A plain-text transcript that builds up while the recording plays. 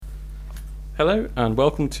Hello and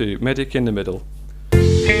welcome to Medic in the Middle.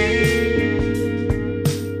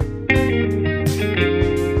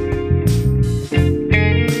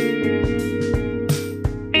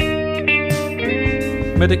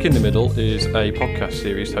 Medic in the Middle is a podcast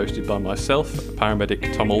series hosted by myself,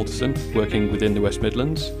 paramedic Tom Alderson, working within the West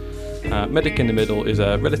Midlands. Medic in the Middle is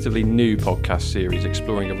a relatively new podcast series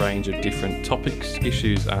exploring a range of different topics,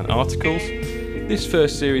 issues and articles. This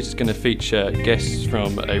first series is going to feature guests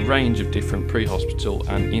from a range of different pre-hospital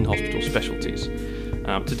and in-hospital specialties.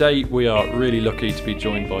 Today we are really lucky to be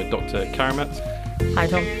joined by Dr. Karamat. Hi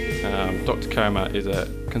Tom. Dr. Karamat is a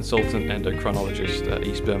consultant endocrinologist at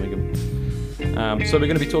East Birmingham. So we're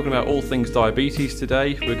going to be talking about all things diabetes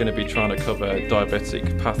today. We're going to be trying to cover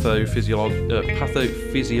diabetic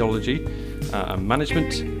pathophysiology and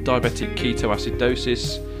management, diabetic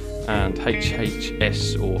ketoacidosis, and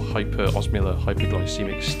HHS or hyperosmolar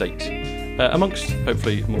hypoglycemic state, amongst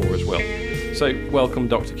hopefully more as well. So welcome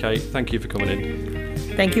Dr. K, thank you for coming in.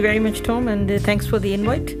 Thank you very much Tom, and thanks for the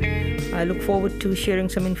invite. I look forward to sharing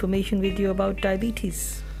some information with you about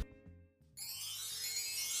diabetes.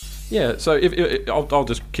 Yeah, so I'll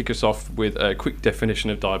just kick us off with a quick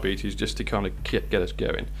definition of diabetes just to kind of get us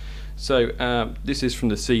going. So this is from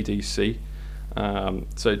the CDC.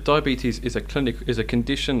 So diabetes is a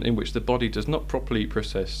condition in which the body does not properly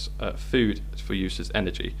process food for use as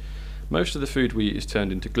energy. Most of the food we eat is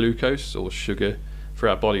turned into glucose or sugar for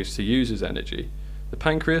our bodies to use as energy. The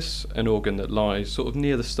pancreas, an organ that lies sort of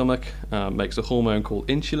near the stomach, makes a hormone called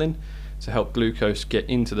insulin to help glucose get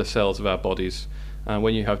into the cells of our bodies. And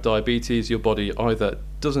when you have diabetes, your body either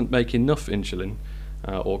doesn't make enough insulin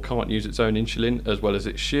or can't use its own insulin as well as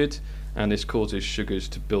it should, and this causes sugars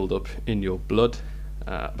to build up in your blood.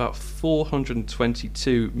 About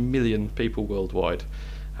 422 million people worldwide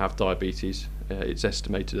have diabetes, it's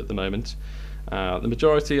estimated at the moment. The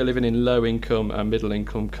majority are living in low income and middle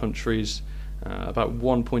income countries. About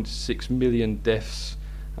 1.6 million deaths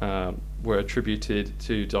were attributed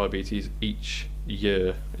to diabetes each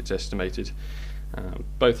year, it's estimated.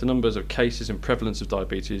 Both the numbers of cases and prevalence of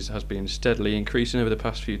diabetes has been steadily increasing over the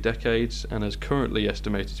past few decades and is currently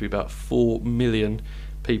estimated to be about 4 million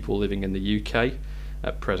people living in the UK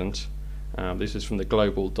at present. This is from the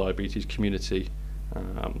Global Diabetes Community.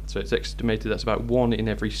 So it's estimated that's about 1 in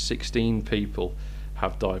every 16 people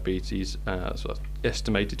have diabetes, so that's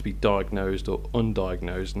estimated to be diagnosed or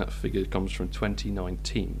undiagnosed, and that figure comes from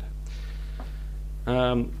 2019.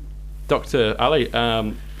 Dr. Ali,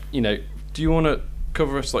 do you want to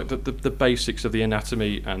cover us like the basics of the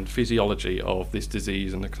anatomy and physiology of this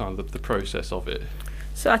disease and the kind of the process of it?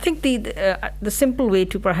 So I think the simple way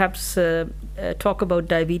to perhaps talk about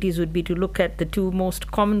diabetes would be to look at the two most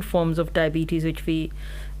common forms of diabetes which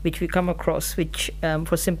we come across, which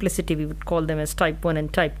for simplicity we would call them as type 1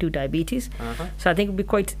 and type 2 diabetes. So I think it would be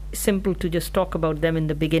quite simple to just talk about them in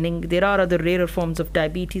the beginning. There are other rarer forms of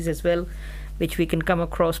diabetes as well which we can come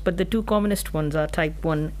across, but the two commonest ones are type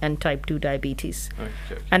 1 and type 2 diabetes.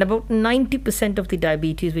 Okay. And about 90% of the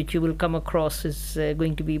diabetes which you will come across is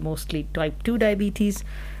going to be mostly type 2 diabetes,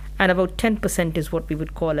 and about 10% is what we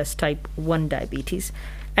would call as type 1 diabetes.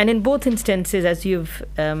 And in both instances, as you've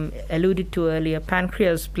alluded to earlier,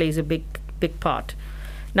 pancreas plays a big part.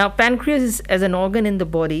 Now, pancreas as an organ in the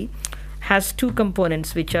body has two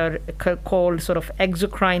components which are called sort of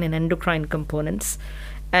exocrine and endocrine components.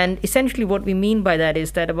 And essentially what we mean by that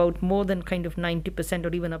is that about more than kind of 90%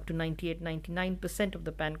 or even up to 98-99% of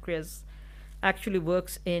the pancreas actually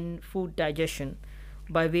works in food digestion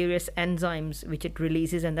by various enzymes which it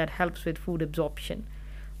releases, and that helps with food absorption.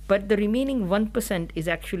 But the remaining 1% is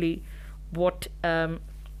actually what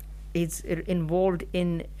is involved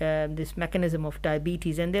in this mechanism of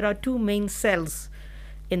diabetes. And there are two main cells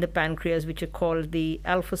in the pancreas which are called the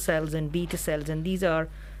alpha cells and beta cells, and these are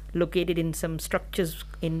located in some structures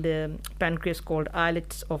in the pancreas called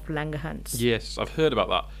islets of Langerhans. Yes, I've heard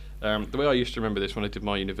about that. The way I used to remember this when I did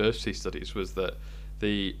my university studies was that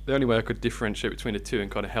the only way I could differentiate between the two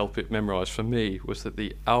and kind of help it memorise for me was that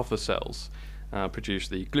the alpha cells produce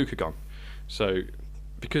the glucagon. So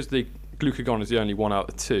because the glucagon is the only one out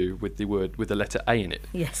of the two with the letter A in it.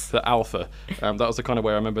 Yes. The alpha. That was the kind of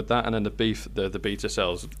way I remembered that, and then the beta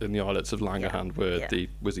cells in the islets of Langerhans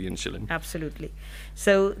was the insulin. Absolutely.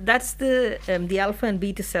 So that's the alpha and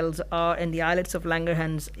beta cells are, and the islets of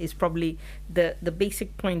Langerhans is probably the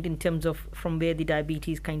basic point in terms of from where the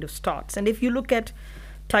diabetes kind of starts. And if you look at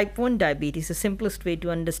type 1 diabetes, the simplest way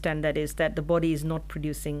to understand that is that the body is not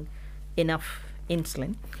producing enough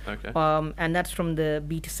insulin. Okay. And that's from the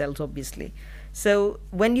beta cells, obviously. So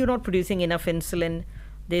when you're not producing enough insulin,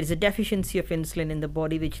 there is a deficiency of insulin in the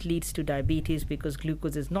body which leads to diabetes because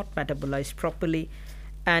glucose is not metabolized properly,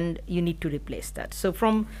 and you need to replace that. So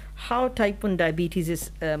from how type 1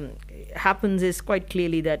 diabetes happens is quite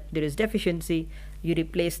clearly that there is deficiency, you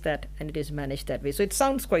replace that, and it is managed that way. So it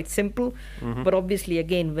sounds quite simple, but obviously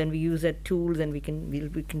again when we use that tools, and we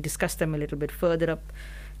can discuss them a little bit further up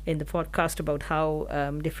in the podcast about how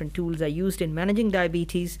different tools are used in managing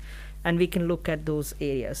diabetes, and we can look at those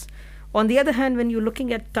areas. On the other hand, when you're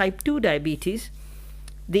looking at type 2 diabetes,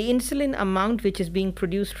 the insulin amount which is being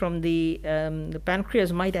produced from the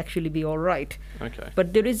pancreas might actually be all right. Okay.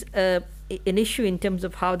 But there is an issue in terms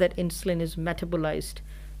of how that insulin is metabolized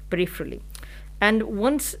peripherally. And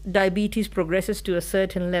once diabetes progresses to a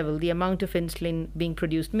certain level, the amount of insulin being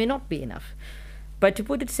produced may not be enough. But to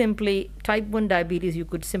put it simply, type 1 diabetes, you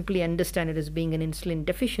could simply understand it as being an insulin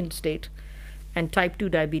deficient state. And type 2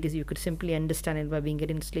 diabetes, you could simply understand it by being an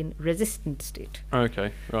insulin resistant state.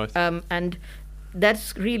 Okay, right. And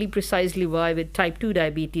that's really precisely why with type 2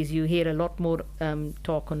 diabetes, you hear a lot more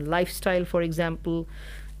talk on lifestyle, for example,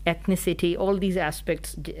 ethnicity, all these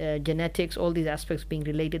aspects, genetics, all these aspects being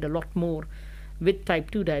related a lot more with type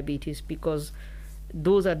 2 diabetes, because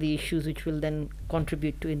those are the issues which will then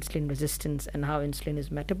contribute to insulin resistance and how insulin is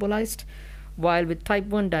metabolized. While with type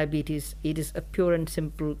 1 diabetes, it is a pure and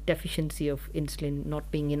simple deficiency of insulin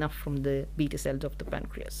not being enough from the beta cells of the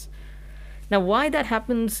pancreas. Now, why that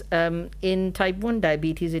happens in type 1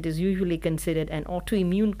 diabetes, it is usually considered an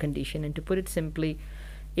autoimmune condition. And to put it simply,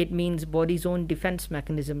 it means body's own defense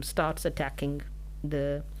mechanism starts attacking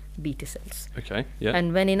the beta cells. Okay, yeah.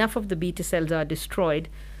 And when enough of the beta cells are destroyed,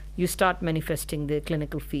 you start manifesting the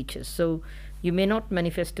clinical features. So you may not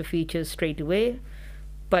manifest the features straight away,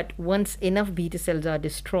 but once enough beta cells are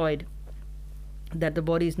destroyed that the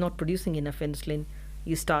body is not producing enough insulin,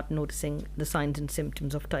 you start noticing the signs and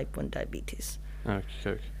symptoms of type 1 diabetes.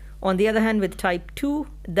 Okay. On the other hand, with type 2,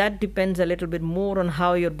 that depends a little bit more on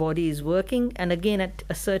how your body is working. And again, at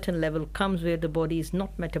a certain level comes where the body is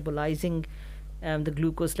not metabolizing the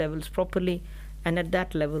glucose levels properly. And at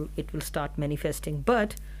that level, it will start manifesting.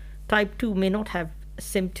 But type 2 may not have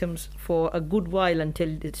symptoms for a good while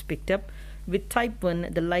until it's picked up. With type 1,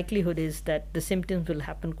 the likelihood is that the symptoms will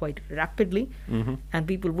happen quite rapidly, and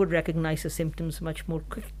people would recognize the symptoms much more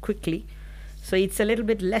quickly. So it's a little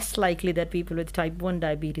bit less likely that people with type 1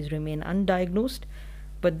 diabetes remain undiagnosed,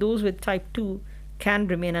 but those with type 2 can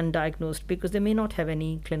remain undiagnosed because they may not have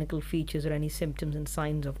any clinical features or any symptoms and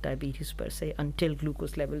signs of diabetes per se until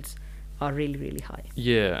glucose levels are really, really high.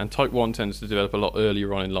 Yeah, and type 1 tends to develop a lot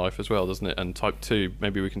earlier on in life as well, doesn't it? And type 2,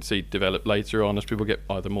 maybe we can see develop later on as people get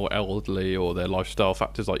either more elderly or their lifestyle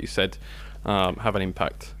factors, like you said, have an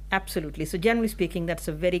impact. Absolutely. So generally speaking, that's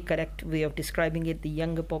a very correct way of describing it. The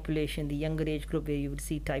younger population, the younger age group where you would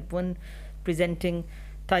see type 1 presenting,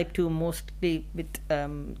 type 2 mostly with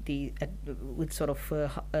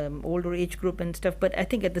older age group and stuff. But I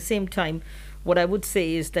think at the same time, what I would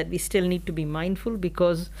say is that we still need to be mindful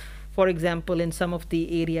because, for example, in some of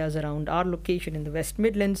the areas around our location in the West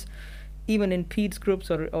Midlands, even in peds groups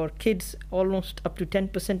or kids, almost up to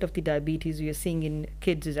 10% of the diabetes we are seeing in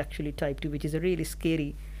kids is actually type 2, which is a really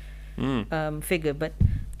scary figure. But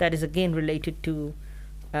that is again related to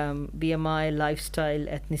BMI, lifestyle,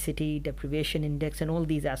 ethnicity, deprivation index, and all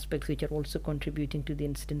these aspects which are also contributing to the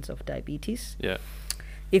incidence of diabetes. Yeah.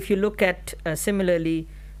 If you look at similarly,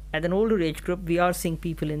 at an older age group, we are seeing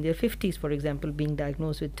people in their 50s, for example, being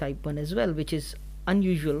diagnosed with type 1 as well, which is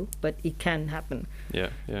unusual, but it can happen. Yeah.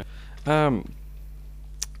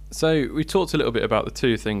 So we talked a little bit about the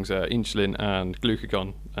two things, insulin and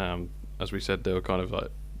glucagon. As we said, they were kind of like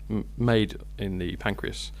made in the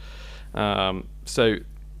pancreas. So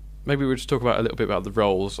maybe we'll just talk about a little bit about the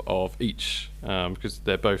roles of each, because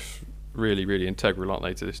they're both really, really integral, aren't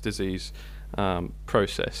they, to this disease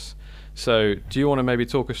process. So do you want to maybe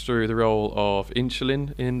talk us through the role of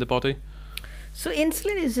insulin in the body? So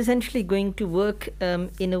insulin is essentially going to work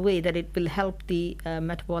in a way that it will help the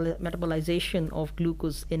metabolization of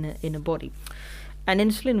glucose in a body. And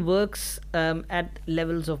insulin works at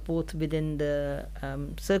levels of both within the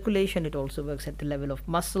circulation. It also works at the level of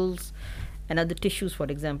muscles and other tissues, for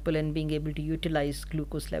example, and being able to utilize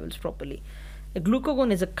glucose levels properly.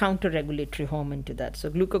 Glucagon is a counter-regulatory hormone to that. So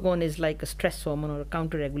glucagon is like a stress hormone or a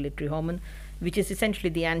counter-regulatory hormone, which is essentially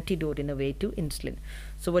the antidote in a way to insulin.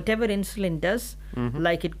 So whatever insulin does,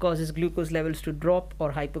 like it causes glucose levels to drop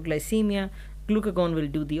or hypoglycemia, glucagon will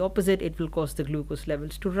do the opposite. It will cause the glucose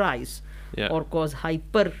levels to rise or cause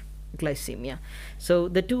hyperglycemia. So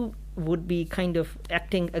the two would be kind of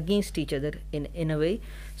acting against each other in a way.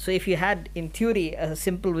 So if you had, in theory, a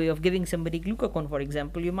simple way of giving somebody glucagon, for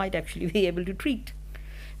example, you might actually be able to treat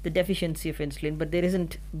the deficiency of insulin, but there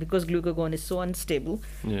isn't, because glucagon is so unstable.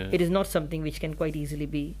 Yeah. It is not something which can quite easily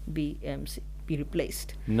be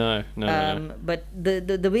replaced. No. But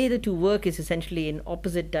the way the two work is essentially in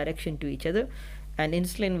opposite direction to each other, and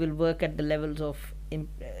insulin will work at the levels of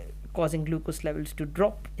causing glucose levels to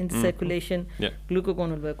drop in circulation. Yeah.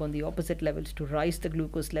 Glucagon will work on the opposite levels to rise the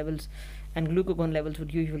glucose levels, and glucagon levels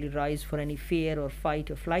would usually rise for any fear or fight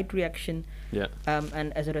or flight reaction. Yeah.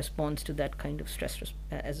 And as a response to that kind of stress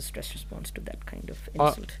response to that kind of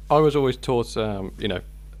insult. I was always taught, and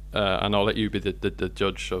I'll let you be the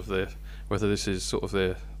judge of whether this is sort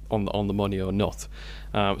of on the money or not.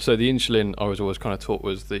 So the insulin, I was always kind of taught,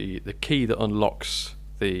 was the key that unlocks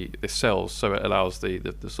the cells, so it allows the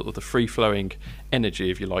sort of the free flowing energy,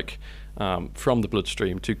 if you like, from the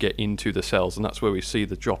bloodstream to get into the cells, and that's where we see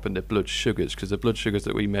the drop in the blood sugars, because the blood sugars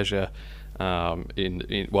that we measure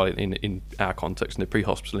in our context, in the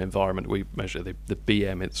pre-hospital environment, we measure the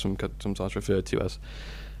BM, it's sometimes referred to as,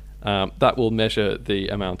 that will measure the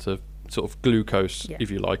amount of sort of glucose,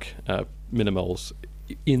 if you like, millimoles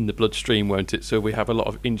in the bloodstream, won't it? So we have a lot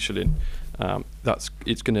of insulin.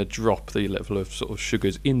 It's going to drop the level of sort of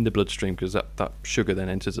sugars in the bloodstream, because that sugar then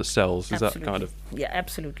enters the cells. Is Absolutely. that kind of? Yeah,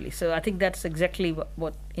 absolutely. So I think that's exactly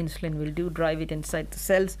what insulin will do, drive it inside the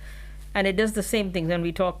cells. And it does the same thing. When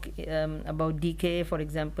we talk about DKA, for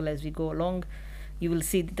example, as we go along, you will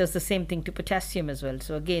see it does the same thing to potassium as well.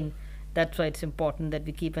 So again, that's why it's important that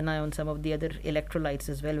we keep an eye on some of the other electrolytes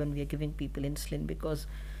as well when we are giving people insulin, because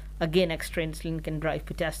again, extra insulin can drive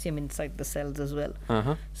potassium inside the cells as well.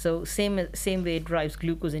 So same way it drives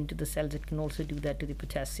glucose into the cells, it can also do that to the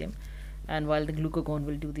potassium. And while the glucagon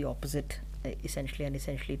will do the opposite, essentially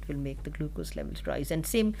it will make the glucose levels rise. And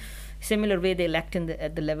similar way they'll act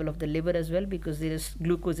at the level of the liver as well, because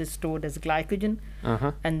glucose is stored as glycogen.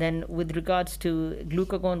 And then with regards to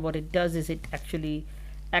glucagon, what it does is it actually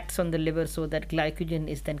acts on the liver so that glycogen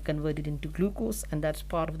is then converted into glucose, and that's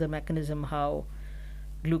part of the mechanism how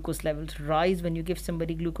glucose levels rise when you give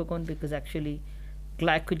somebody glucagon, because actually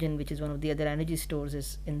glycogen, which is one of the other energy stores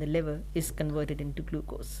is in the liver, is converted into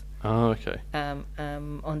glucose. Okay.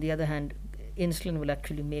 On the other hand, insulin will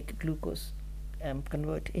actually make glucose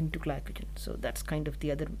convert into glycogen. So that's kind of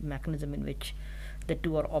the other mechanism in which the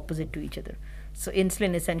two are opposite to each other. So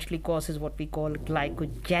insulin essentially causes what we call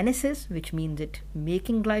glycogenesis, which means it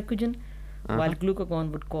making glycogen, while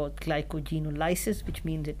glucagon would cause glycogenolysis, which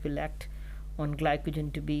means it will act on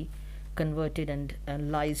glycogen to be converted and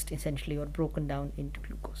lysed essentially, or broken down into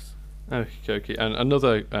glucose. Okay. And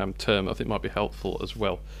another term I think might be helpful as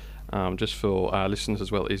well, just for our listeners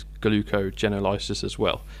as well, is glucogenolysis as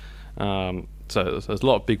well. So there's a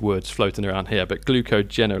lot of big words floating around here, but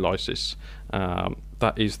glucogenolysis,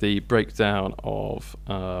 that is the breakdown of.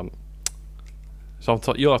 So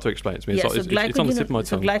you'll have to explain it to me. Yeah, it's on the tip of my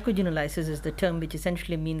tongue. So glycogenolysis is the term which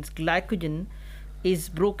essentially means glycogen is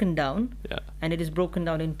broken down, and it is broken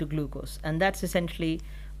down into glucose, and that's essentially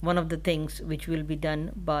one of the things which will be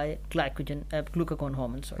done by glucagon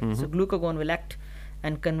hormone. So glucagon will act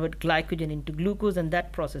and convert glycogen into glucose, and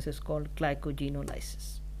that process is called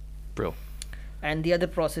glycogenolysis. Brilliant. And the other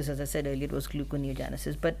process, as I said earlier, was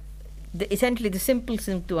gluconeogenesis. But essentially the simple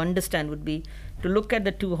thing to understand would be to look at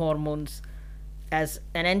the two hormones as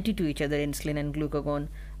an entity to each other, insulin and glucagon,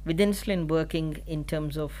 with insulin working in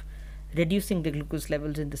terms of reducing the glucose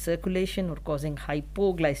levels in the circulation or causing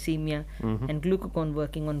hypoglycemia, and glucagon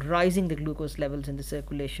working on rising the glucose levels in the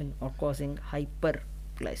circulation or causing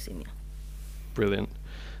hyperglycemia. Brilliant.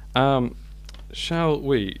 Shall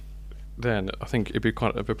we then, I think it'd be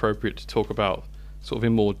kind of appropriate to talk about sort of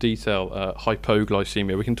in more detail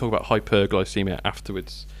hypoglycemia. We can talk about hyperglycemia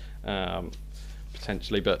afterwards,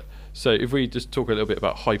 potentially, but so if we just talk a little bit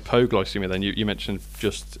about hypoglycemia, then you mentioned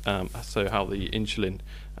just so how the insulin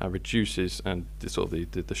reduces and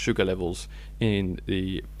the sugar levels in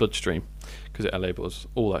the bloodstream, because it enables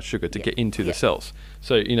all that sugar to get into the cells.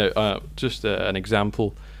 So just an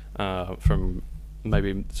example from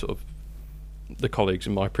maybe sort of the colleagues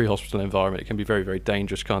in my pre-hospital environment, it can be very, very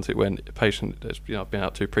dangerous, can't it, when a patient that's been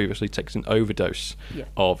out to previously takes an overdose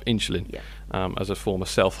of insulin as a form of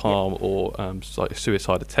self-harm or like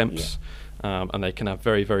suicide attempts, and they can have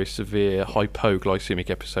very, very severe hypoglycemic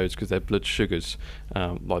episodes because their blood sugars,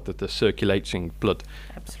 like the circulating blood,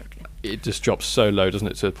 absolutely, it just drops so low, doesn't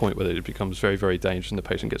it, to the point where it becomes very, very dangerous and the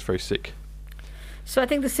patient gets very sick. So I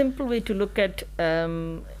think the simple way to look at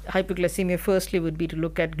hypoglycemia firstly would be to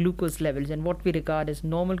look at glucose levels and what we regard as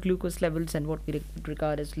normal glucose levels and what we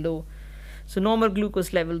regard as low. So normal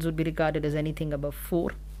glucose levels would be regarded as anything above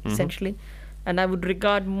 4 essentially, and I would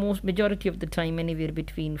regard majority of the time anywhere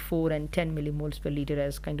between 4 and 10 millimoles per liter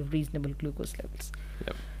as kind of reasonable glucose levels.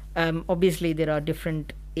 Obviously, there are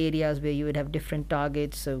different areas where you would have different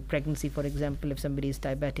targets. So pregnancy, for example, if somebody is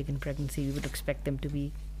diabetic in pregnancy, we would expect them to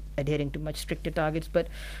be adhering to much stricter targets. But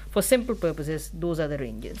for simple purposes, those are the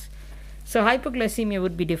ranges. So hypoglycemia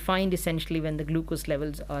would be defined essentially when the glucose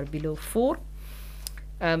levels are below 4.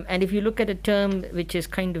 And if you look at a term which is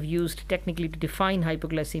kind of used technically to define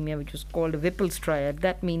hypoglycemia, which is called a Whipple's triad,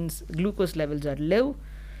 that means glucose levels are low,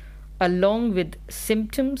 along with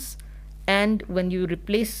symptoms, and when you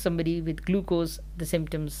replace somebody with glucose, the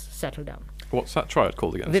symptoms settle down. What's that triad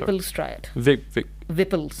called again? Whipple's triad.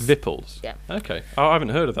 Whipple's. Whipple's. Yeah. Okay. I haven't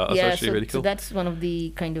heard of that. That's actually really cool. So that's one of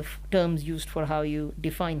the kind of terms used for how you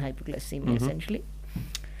define hypoglycemia, essentially.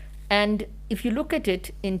 And if you look at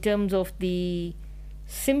it in terms of the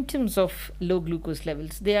symptoms of low glucose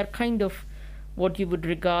levels, they are kind of what you would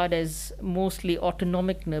regard as mostly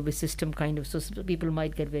autonomic nervous system kind of. So people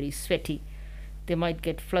might get very sweaty. They might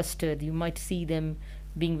get flustered. You might see them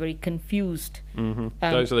being very confused.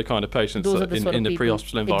 Those are the kind of patients that in the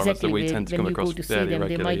pre-hospital environments that we tend to come across fairly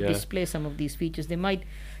regularly. They might display some of these features. You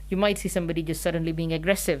might see somebody just suddenly being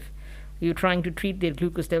aggressive. You're trying to treat their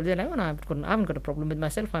glucose levels. They're like, oh, no, I haven't got a problem with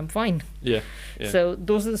myself. I'm fine. Yeah. So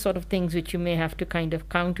those are the sort of things which you may have to kind of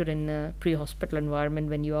counter in a pre-hospital environment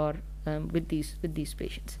when you are with these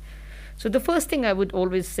patients. So the first thing I would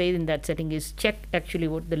always say in that setting is check actually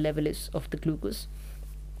what the level is of the glucose.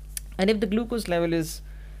 And if the glucose level is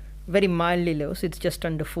very mildly low, so it's just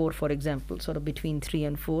under 4, for example, sort of between 3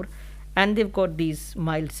 and 4, and they've got these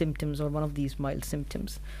mild symptoms or one of these mild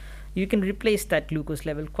symptoms, you can replace that glucose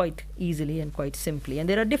level quite easily and quite simply. And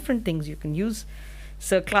there are different things you can use.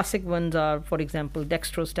 So classic ones are, for example,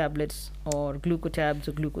 dextrose tablets or glucotabs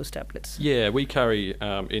or glucose tablets. Yeah, we carry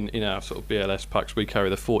in our sort of BLS packs, we carry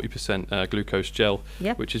the 40% glucose gel,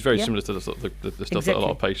 which is very similar to the stuff that a lot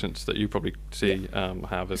of patients that you probably see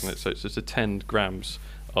have, isn't it? So it's just a 10 grams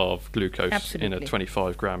of glucose in a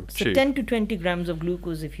 25 gram tube. So 10 to 20 grams of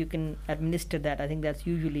glucose, if you can administer that, I think that's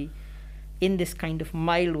usually in this kind of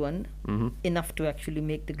mild one enough to actually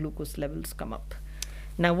make the glucose levels come up.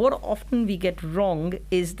 Now, what often we get wrong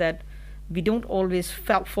is that we don't always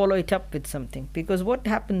follow it up with something, because what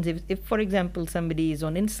happens if for example, somebody is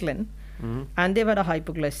on insulin and they've had a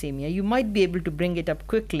hypoglycemia, you might be able to bring it up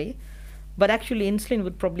quickly, but actually insulin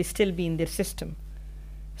would probably still be in their system.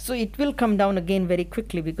 So it will come down again very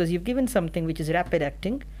quickly because you've given something which is rapid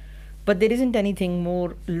acting, but there isn't anything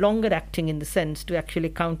more longer acting in the sense to actually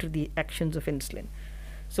counter the actions of insulin.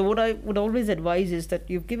 So what I would always advise is that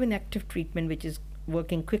you've given active treatment which is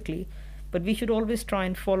working quickly, but we should always try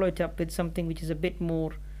and follow it up with something which is a bit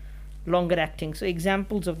more longer acting. So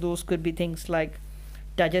examples of those could be things like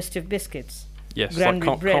digestive biscuits, like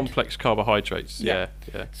complex carbohydrates. Yeah.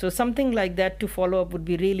 So something like that to follow up would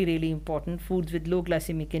be really, really important. Foods with low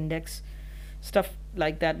glycemic index, stuff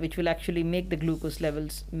like that, which will actually make the glucose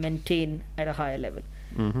levels maintain at a higher level.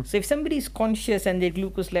 So if somebody is conscious and their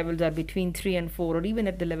glucose levels are between 3 and 4, or even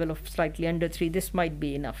at the level of slightly under 3, this might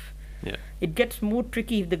be enough. It gets more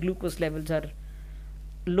tricky if the glucose levels are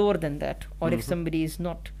lower than that, or if somebody is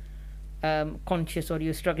not conscious, or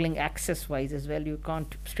you're struggling access wise as well. You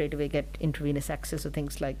can't straight away get intravenous access or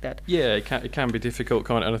things like that. It can be difficult,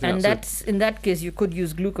 and I think that's in that case you could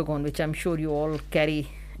use glucagon, which I'm sure you all carry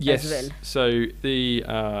as well. So the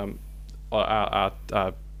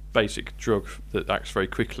our basic drug that acts very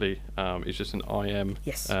quickly is just an IM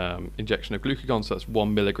injection of glucagon, so that's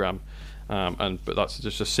 1 milligram. But that's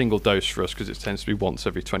just a single dose for us because it tends to be once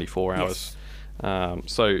every 24 hours.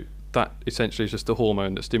 So that essentially is just a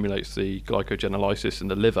hormone that stimulates the glycogenolysis in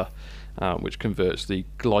the liver, which converts the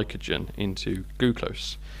glycogen into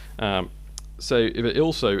glucose. So if it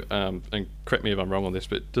also, and correct me if I'm wrong on this,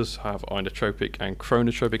 but it does have inotropic and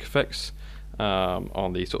chronotropic effects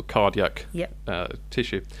on the sort of cardiac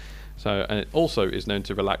tissue. So, and it also is known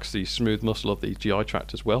to relax the smooth muscle of the GI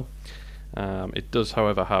tract as well. It does,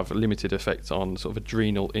 however, have limited effects on sort of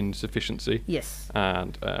adrenal insufficiency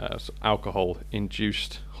and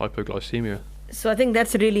alcohol-induced hypoglycemia. So I think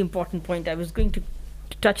that's a really important point. I was going to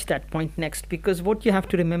touch that point next, because what you have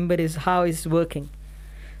to remember is how it's working.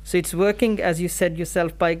 So it's working, as you said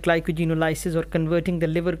yourself, by glycogenolysis, or converting the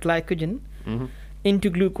liver glycogen into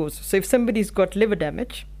glucose. So if somebody's got liver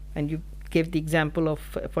damage, and you gave the example of,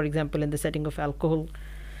 for example, in the setting of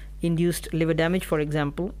alcohol-induced liver damage, for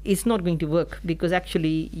example, it's not going to work, because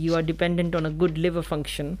actually you are dependent on a good liver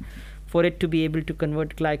function for it to be able to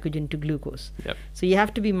convert glycogen to glucose. So you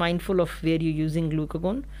have to be mindful of where you're using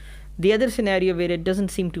glucagon. The other scenario where it doesn't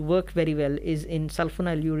seem to work very well is in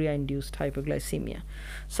sulfonylurea-induced hypoglycemia.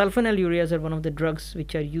 Sulfonylureas are one of the drugs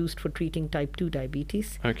which are used for treating type 2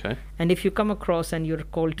 diabetes. Okay. And if you come across and you're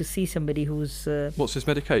called to see somebody who's... What's this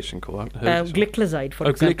medication called? Gliclazide, for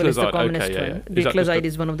example, is the commonest okay, one. Yeah. Gliclazide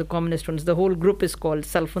is one of the commonest ones. The whole group is called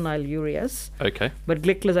sulfonylureas. Okay. But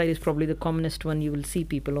gliclazide is probably the commonest one you will see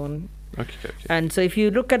people on. Okay. And so if you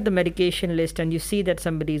look at the medication list and you see that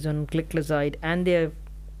somebody is on gliclazide and they've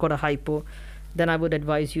got a hypo, then I would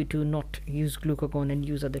advise you to not use glucagon and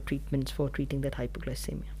use other treatments for treating that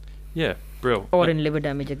hypoglycemia. Yeah, brilliant. Or in liver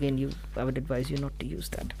damage, again, I would advise you not to use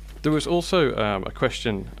that. There was also a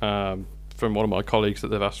question from one of my colleagues that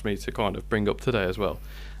they've asked me to kind of bring up today as well.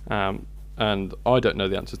 And I don't know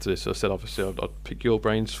the answer to this, so I said obviously I'd pick your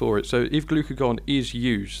brains for it. So if glucagon is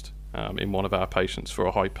used in one of our patients for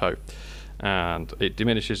a hypo, and it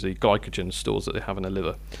diminishes the glycogen stores that they have in the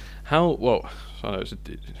liver, I know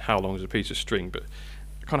how long is a piece of string, but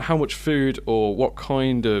kind of how much food or what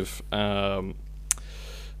kind of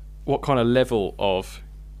level of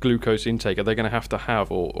glucose intake are they going to have,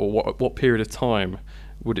 or what period of time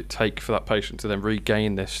would it take for that patient to then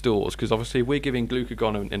regain their stores? Because obviously if we're giving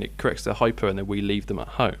glucagon and it corrects their hypo and then we leave them at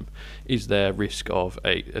home, is there risk of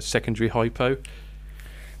a secondary hypo?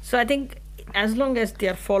 So I think as long as they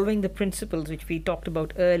are following the principles which we talked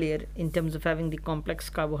about earlier in terms of having the complex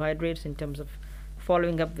carbohydrates, in terms of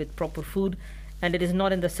following up with proper food, and it is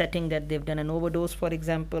not in the setting that they've done an overdose, for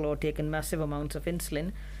example, or taken massive amounts of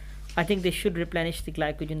insulin, I think they should replenish the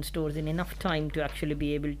glycogen stores in enough time to actually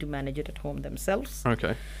be able to manage it at home themselves.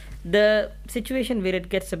 Okay. The situation where it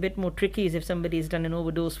gets a bit more tricky is if somebody has done an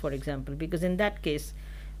overdose, for example, because in that case,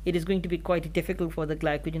 it is going to be quite difficult for the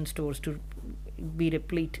glycogen stores to be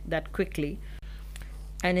replete that quickly.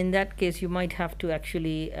 And in that case, you might have to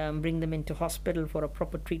actually bring them into hospital for a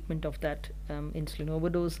proper treatment of that insulin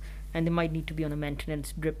overdose. And they might need to be on a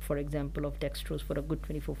maintenance drip, for example, of dextrose for a good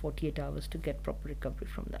 24-48 hours to get proper recovery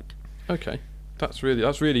from that. Okay. That's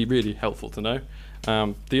really, really helpful to know.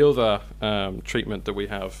 The other treatment that we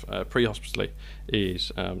have pre-hospitally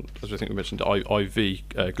is, as I think we mentioned,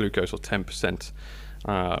 IV glucose, or 10%.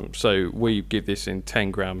 So we give this in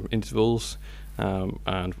 10-gram intervals,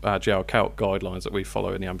 and our JAL-CALC guidelines that we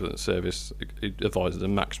follow in the ambulance service, it advises a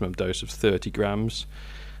maximum dose of 30 grams.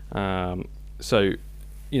 So,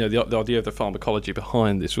 the idea of the pharmacology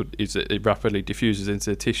behind this is that it rapidly diffuses into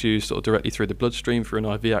the tissues, sort of directly through the bloodstream for an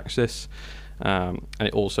IV access, and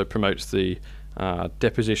it also promotes the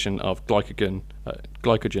deposition of glycogen,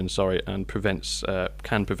 and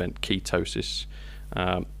can prevent ketosis.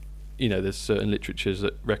 There's certain literatures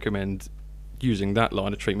that recommend using that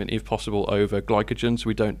line of treatment, if possible, over glycogen, so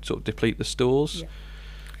we don't sort of deplete the stores.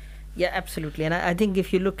 Yeah, absolutely. And I think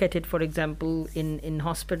if you look at it, for example, in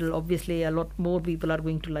hospital, obviously a lot more people are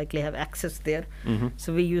going to likely have access there. Mm-hmm.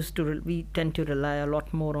 So we tend to rely a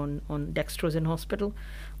lot more on dextrose in hospital.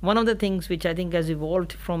 One of the things which I think has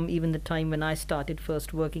evolved from even the time when I started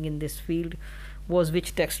first working in this field was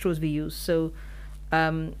which dextrose we use. So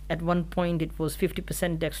at one point it was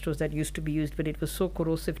 50% dextrose that used to be used, but it was so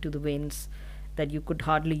corrosive to the veins that you could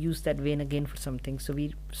hardly use that vein again for something. So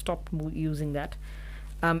we stopped using that.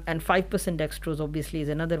 And 5% dextrose obviously is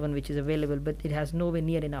another one which is available, but it has nowhere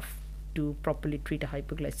near enough to properly treat a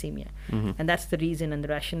hypoglycemia. Mm-hmm. And that's the reason and the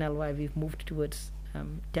rationale why we've moved towards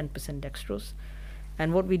 10% dextrose.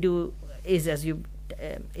 And what we do is, as you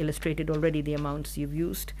illustrated already, the amounts you've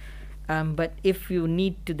used. But if you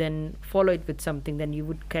need to then follow it with something, then you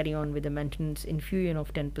would carry on with a maintenance infusion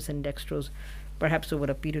of 10% dextrose, perhaps over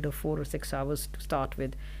a period of 4 or 6 hours to start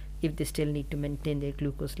with, if they still need to maintain their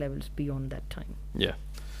glucose levels beyond that time. Yeah,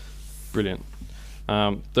 brilliant.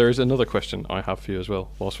 There is another question I have for you as well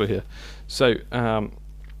whilst we're here. So,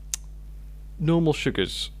 normal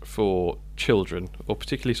sugars for children, or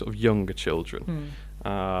particularly sort of younger children,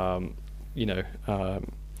 I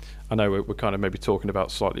know we're kind of maybe talking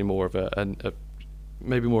about slightly more of a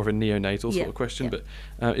maybe more of a neonatal sort of question, but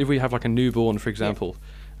if we have like a newborn, for example,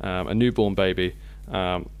 a newborn baby,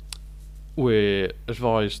 we're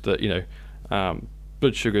advised that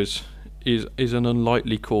blood sugars is an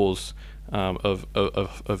unlikely cause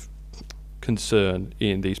of concern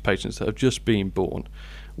in these patients that have just been born.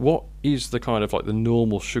 What is the kind of like the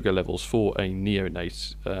normal sugar levels for a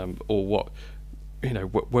neonate, or what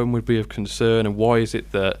when would be of concern, and why is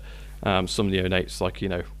it that some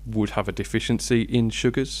neonates would have a deficiency in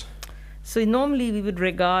sugars? So normally we would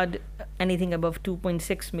regard anything above 2.6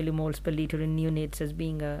 millimoles per liter in neonates as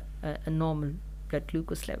being a normal blood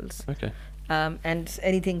glucose levels. Okay. And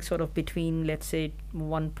anything sort of between, let's say,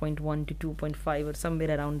 1.1 to 2.5 or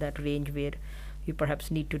somewhere around that range, where you perhaps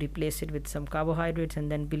need to replace it with some carbohydrates,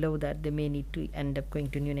 and then below that they may need to end up going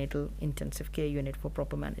to neonatal intensive care unit for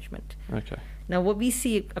proper management. Okay. Now what we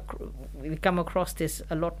see, we come across this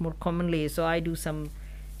a lot more commonly. So I do some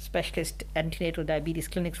specialist antenatal diabetes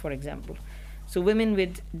clinics, for example. So women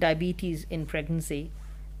with diabetes in pregnancy,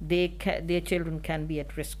 their children can be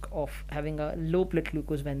at risk of having a low blood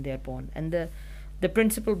glucose when they are born. And the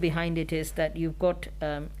principle behind it is that you've got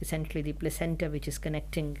essentially the placenta, which is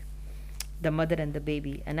connecting the mother and the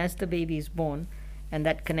baby. And as the baby is born and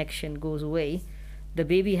that connection goes away, the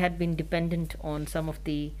baby had been dependent on some of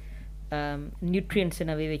the nutrients in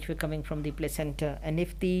a way which were coming from the placenta. And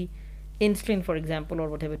if the insulin, for example, or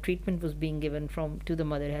whatever treatment was being given to the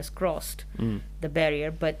mother has crossed the barrier,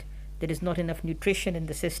 but there is not enough nutrition in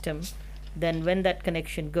the system, then when that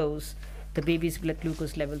connection goes, the baby's blood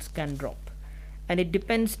glucose levels can drop. And it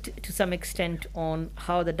depends to some extent on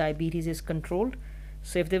how the diabetes is controlled.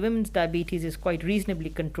 So if the women's diabetes is quite reasonably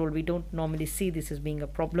controlled, we don't normally see this as being a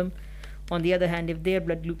problem. On the other hand, if their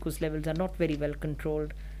blood glucose levels are not very well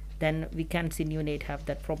controlled, then we can see neonate have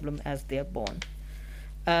that problem as they are born.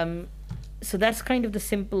 So that's kind of the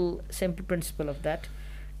simple principle of that.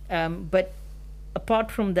 But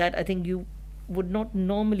apart from that, I think you would not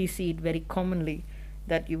normally see it very commonly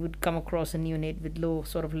that you would come across a neonate with low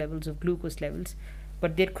sort of levels of glucose levels.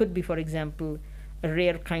 But there could be, for example,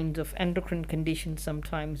 rare kinds of endocrine conditions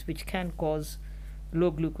sometimes which can cause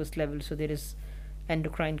low glucose levels. So there is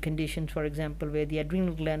endocrine conditions, for example, where the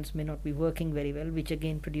adrenal glands may not be working very well, which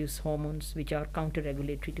again produce hormones which are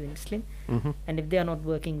counter-regulatory to insulin. And if they are not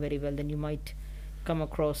working very well, then you might come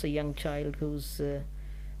across a young child who's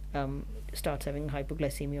starts having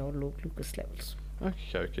hypoglycemia or low glucose levels.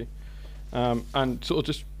 Okay. And sort of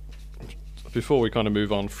just before we kind of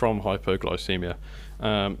move on from hypoglycemia,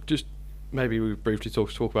 just maybe we briefly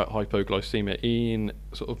talk about hypoglycemia in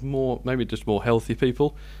sort of more healthy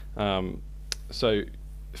people. So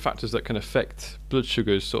factors that can affect blood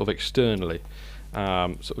sugars sort of externally.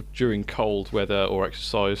 Sort of during cold weather or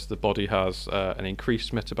exercise, the body has an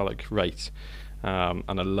increased metabolic rate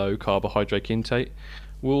and a low carbohydrate intake.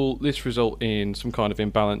 Will this result in some kind of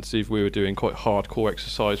imbalance if we were doing quite hardcore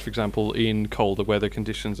exercise, for example, in colder weather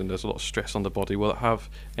conditions and there's a lot of stress on the body? Will it have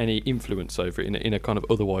any influence over it in a kind of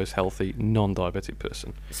otherwise healthy, non-diabetic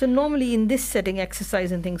person? So normally in this setting,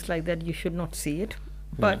 exercise and things like that, you should not see it.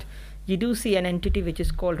 But you do see an entity which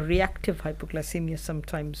is called reactive hypoglycemia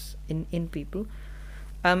sometimes in people.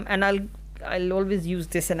 And I'll always use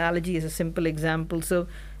this analogy as a simple example. So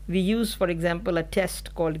we use, for example, a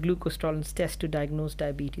test called glucose tolerance test to diagnose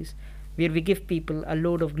diabetes, where we give people a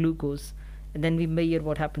load of glucose and then we measure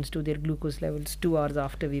what happens to their glucose levels 2 hours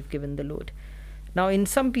after we've given the load. Now in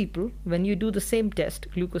some people, when you do the same test,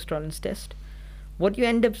 glucose tolerance test, what you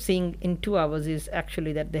end up seeing in 2 hours is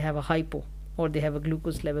actually that they have a hypo, or they have a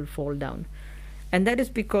glucose level fall down. And that is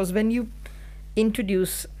because when you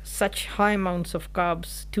introduce such high amounts of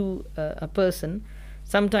carbs to a person,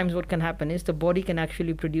 sometimes what can happen is the body can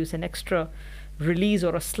actually produce an extra release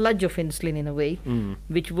or a sludge of insulin in a way,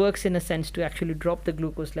 which works in a sense to actually drop the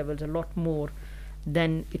glucose levels a lot more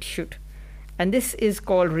than it should. And this is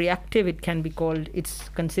called reactive. It's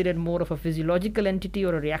considered more of a physiological entity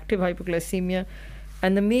or a reactive hypoglycemia.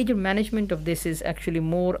 And the major management of this is actually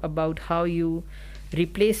more about how you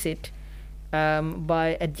replace it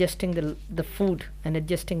by adjusting the food and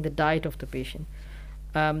adjusting the diet of the patient.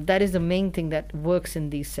 That is the main thing that works in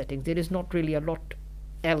these settings. There is not really a lot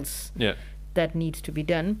else that needs to be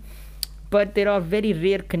done. But there are very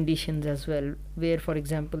rare conditions as well, where, for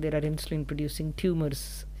example, there are insulin-producing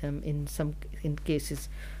tumors in cases,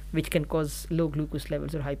 which can cause low glucose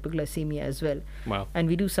levels or hypoglycemia as well. Wow. And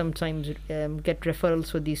we do sometimes get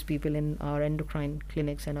referrals for these people in our endocrine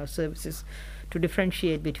clinics and our services to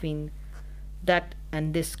differentiate between that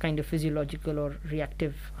and this kind of physiological or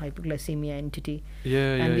reactive hypoglycemia entity.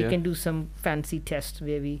 And we can do some fancy tests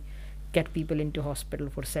where we get people into hospital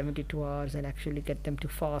for 72 hours and actually get them to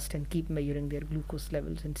fast and keep measuring their glucose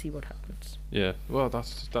levels and see what happens. Yeah, well,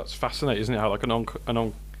 that's fascinating, isn't it? How like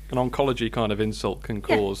an oncology kind of insult can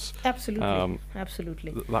cause absolutely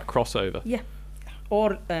that crossover. Yeah.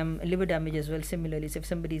 Or liver damage as well, similarly. So if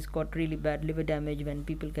somebody's got really bad liver damage, when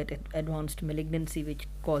people get advanced malignancy which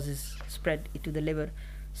causes spread to the liver,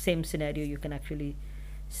 same scenario, you can actually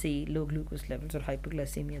see low glucose levels or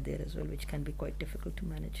hypoglycemia there as well, which can be quite difficult to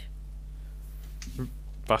manage.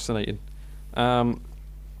 Fascinating. I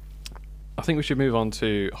think we should move on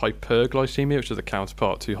to hyperglycemia, which is the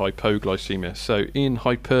counterpart to hypoglycemia. So in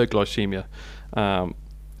hyperglycemia,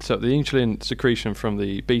 so the insulin secretion from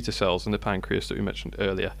the beta cells in the pancreas that we mentioned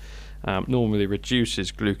earlier normally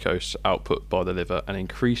reduces glucose output by the liver and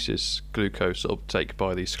increases glucose uptake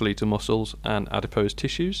by the skeletal muscles and adipose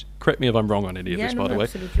tissues. Correct me if I'm wrong on any of this, by the way.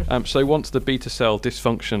 So once the beta cell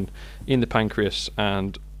dysfunction in the pancreas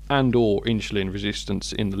and or insulin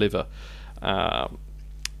resistance in the liver,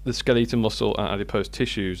 the skeletal muscle and adipose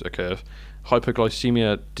tissues occur,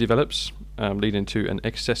 hypoglycemia develops, leading to an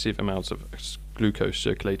excessive amount of glucose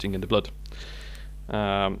circulating in the blood.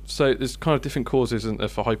 So there's kind of different causes, isn't there,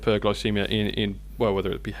 for hyperglycemia in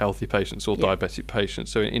whether it be healthy patients or diabetic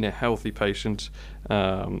patients. So in a healthy patient,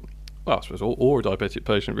 I suppose, or a diabetic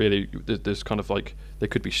patient, really, there's kind of like, there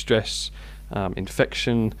could be stress,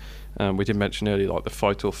 infection. We did mention earlier, like the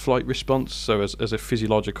fight or flight response. So as a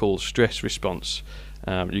physiological stress response,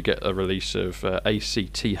 you get a release of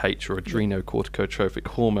ACTH, or adrenocorticotropic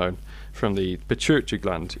hormone, from the pituitary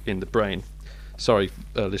gland in the brain. Sorry,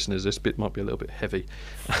 listeners, this bit might be a little bit heavy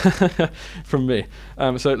from me.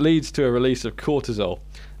 So it leads to a release of cortisol,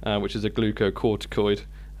 which is a glucocorticoid.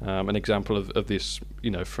 An example of this,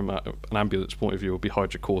 from an ambulance point of view, would be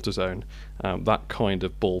hydrocortisone, that kind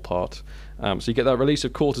of ball part. So you get that release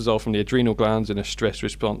of cortisol from the adrenal glands in a stress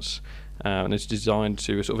response, and it's designed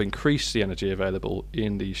to sort of increase the energy available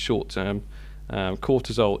in the short term.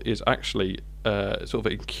 Cortisol is actually sort of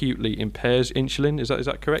acutely impairs insulin. Is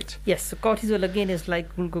that correct? Yes. So cortisol again is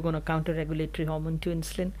like glucagon, a counter-regulatory hormone to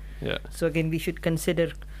insulin. Yeah. So again, we should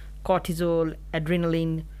consider cortisol,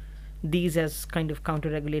 adrenaline, these as kind of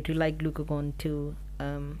counter-regulatory, like glucagon to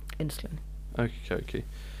insulin. Okay.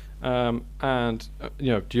 And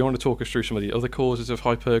do you want to talk us through some of the other causes of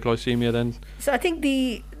hyperglycemia then? So I think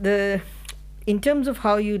the in terms of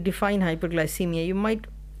how you define hyperglycemia, you might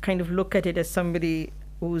kind of look at it as somebody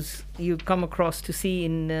who's you come across to see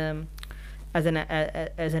in as an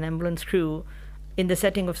ambulance crew, in the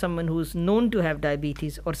setting of someone who's known to have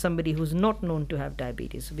diabetes or somebody who's not known to have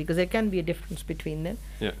diabetes, because there can be a difference between them.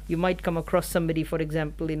 Yeah. You might come across somebody, for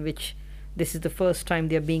example, in which this is the first time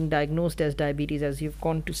they're being diagnosed as diabetes as you've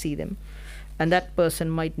gone to see them, and that person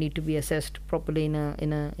might need to be assessed properly in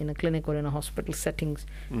a clinic or in a hospital settings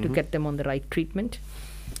to get them on the right treatment.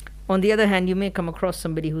 On the other hand, you may come across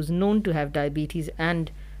somebody who's known to have diabetes, and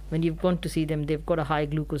when you've gone to see them, they've got a high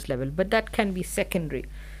glucose level, but that can be secondary.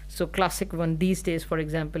 So classic one these days, for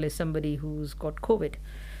example, is somebody who's got COVID.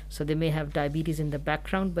 So they may have diabetes in the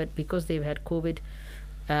background, but because they've had COVID,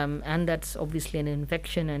 and that's obviously an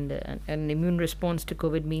infection and an immune response to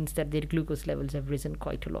COVID, means that their glucose levels have risen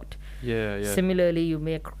quite a lot. Yeah. Similarly, you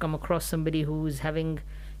may come across somebody who's having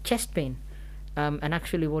chest pain, and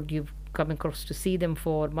actually what you've come across to see them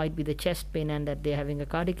for might be the chest pain and that they're having a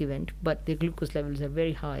cardiac event, but their glucose levels are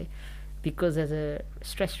very high because as a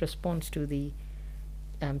stress response to the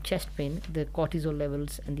chest pain, the cortisol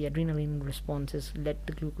levels and the adrenaline responses led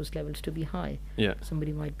the glucose levels to be high. Yeah.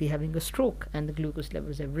 Somebody might be having a stroke and the glucose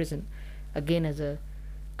levels have risen, again as a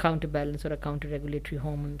counterbalance or a counter-regulatory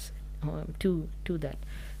hormones to that.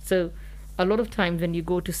 So a lot of times when you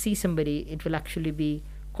go to see somebody, it will actually be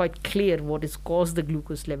quite clear what has caused the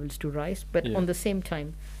glucose levels to rise, but on the same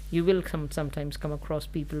time, you will sometimes come across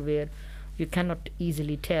people where you cannot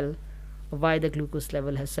easily tell why the glucose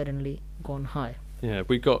level has suddenly gone high. Yeah,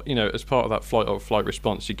 we got, as part of that fight or flight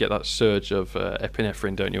response, you get that surge of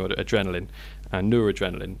epinephrine, don't you, or adrenaline and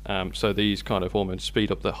noradrenaline. So these kind of hormones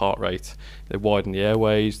speed up the heart rate, they widen the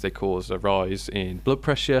airways, they cause a rise in blood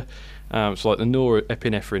pressure. So like the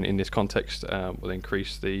norepinephrine in this context will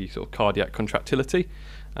increase the sort of cardiac contractility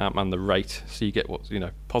and the rate. So you get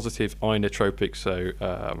positive inotropic, so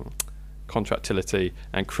contractility,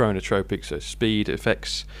 and chronotropic, so speed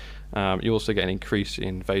effects. You also get an increase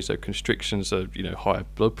in vasoconstriction, so higher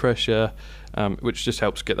blood pressure, which just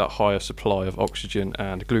helps get that higher supply of oxygen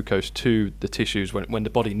and glucose to the tissues when the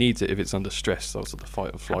body needs it if it's under stress. That's the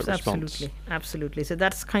fight or flight response. Absolutely. So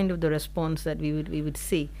that's kind of the response that we would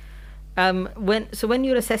see. When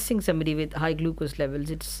you're assessing somebody with high glucose levels,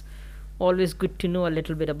 it's always good to know a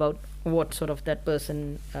little bit about what sort of that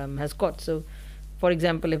person has got. So, for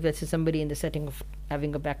example, if this is somebody in the setting of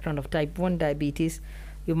having a background of type 1 diabetes,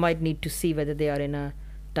 you might need to see whether they are in a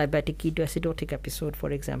diabetic ketoacidotic episode,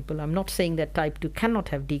 for example. I'm not saying that type 2 cannot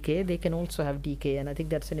have DKA. They can also have DKA, and I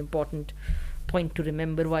think that's an important point to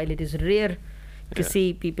remember. While it is rare to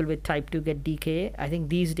see people with type 2 get DKA, I think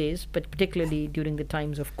these days, but particularly during the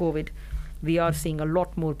times of COVID, we are seeing a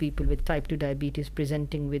lot more people with type 2 diabetes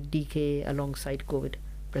presenting with DKA alongside COVID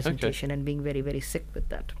presentation and being very, very sick with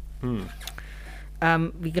that.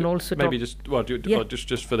 We can also maybe just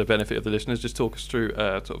for the benefit of the listeners, just talk us through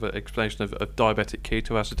sort of an explanation of diabetic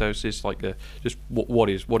ketoacidosis, like what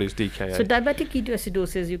is DKA? So diabetic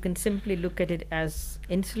ketoacidosis, you can simply look at it as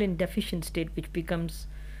insulin deficient state, which becomes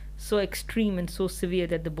so extreme and so severe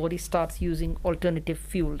that the body starts using alternative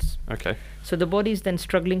fuels. Okay. So the body is then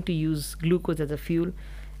struggling to use glucose as a fuel,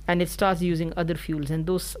 and it starts using other fuels. And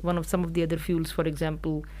some of the other fuels, for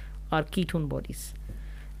example, are ketone bodies.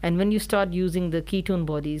 And when you start using the ketone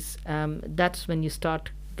bodies, that's when you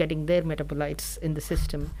start getting their metabolites in the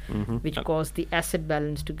system, which cause the acid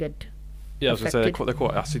balance to get Yeah, as I say, affected. they're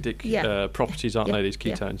quite acidic properties, aren't they, these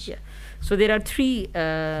ketones? Yeah. So there are three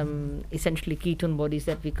essentially ketone bodies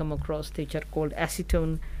that we come across, which are called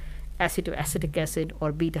acetone, acetoacetic acid,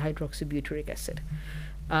 or beta hydroxybutyric acid.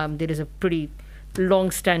 There is a pretty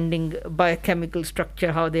long-standing biochemical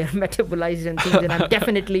structure how they are metabolized and things, and I'm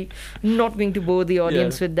definitely not going to bore the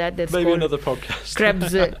audience with that. That's maybe called another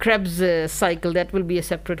podcast. Krebs cycle. That will be a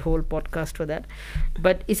separate whole podcast for that.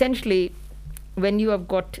 But essentially, when you have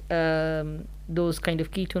got those kind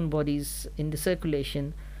of ketone bodies in the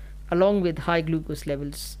circulation, along with high glucose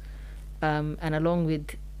levels, and along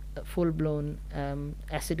with full-blown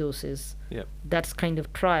acidosis, that's kind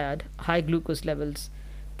of triad, high glucose levels,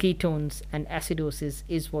 ketones, and acidosis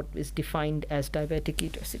is what is defined as diabetic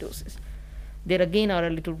ketoacidosis. There again are a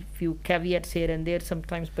little few caveats here and there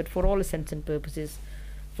sometimes, but for all intents and purposes,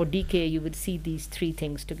 for DKA you would see these three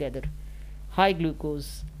things together: high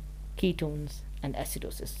glucose, ketones, and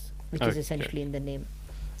acidosis, which is essentially in the name.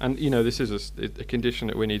 And this is a condition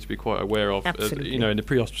that we need to be quite aware of. Absolutely. In the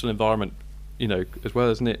pre-hospital environment, as well,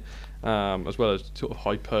 isn't it? As well as sort of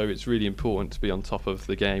hypo, it's really important to be on top of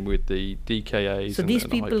the game with the DKAs. So these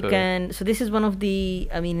people can. So this is one of the.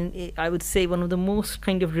 I would say one of the most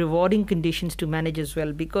kind of rewarding conditions to manage as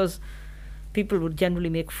well, because people would generally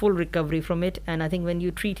make full recovery from it. And I think when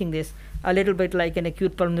you're treating this, a little bit like an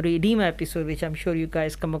acute pulmonary edema episode, which I'm sure you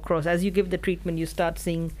guys come across, as you give the treatment, you start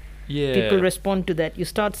seeing people respond to that. You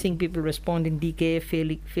start seeing people respond in DKA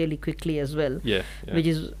fairly quickly as well.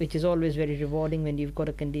 Which is always very rewarding when you've got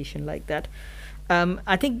a condition like that.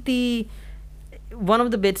 I think one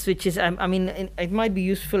of the bits which is it might be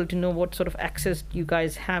useful to know what sort of access you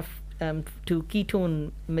guys have to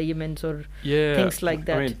ketone measurements or things like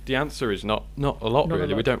that. I mean, the answer is not a lot, Not a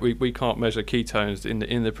really. lot. We can't measure ketones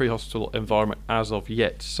in the pre-hospital environment as of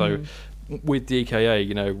yet. So with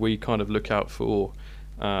DKA, we kind of look out for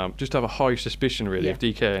just have a high suspicion really of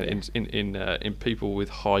DKA in people with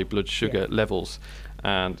high blood sugar levels,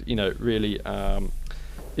 and really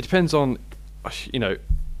it depends on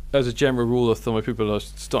as a general rule of thumb, if people are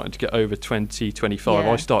starting to get over 20, 25,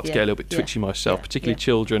 I start to get a little bit twitchy myself, particularly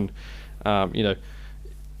children,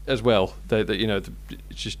 as well.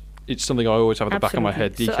 It's something I always have at the back of my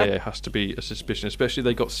head. DKA has to be a suspicion, especially if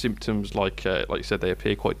they've got symptoms like you said, they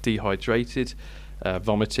appear quite dehydrated,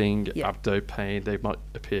 vomiting, abdo pain. They might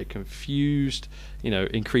appear confused,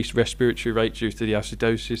 increased respiratory rate due to the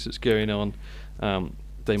acidosis that's going on.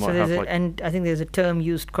 They might have and I think there's a term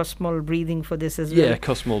used, cosmol breathing, for this as well. Yeah,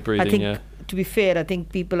 cosmol breathing. I think, to be fair, I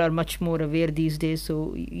think people are much more aware these days,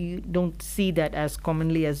 so you don't see that as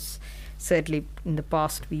commonly as certainly in the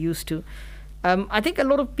past we used to. I think a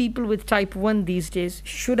lot of people with type 1 these days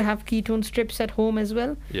should have ketone strips at home as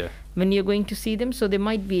well. When you're going to see them, so they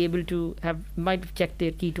might be able to might check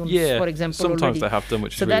their ketones, for example. Sometimes already. they have them,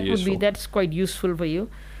 which is really useful. That's quite useful for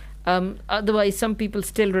you. Otherwise, some people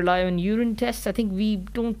still rely on urine tests. I think we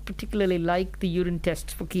don't particularly like the urine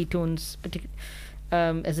tests for ketones,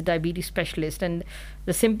 as a diabetes specialist, and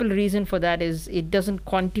the simple reason for that is it doesn't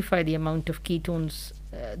quantify the amount of ketones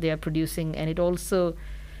they are producing, and it also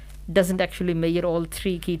doesn't actually measure all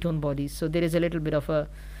three ketone bodies. So there is a little bit of a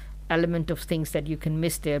element of things that you can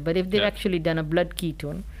miss there. But if they've actually done a blood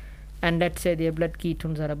ketone, and let's say their blood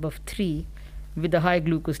ketones are above 3, with a high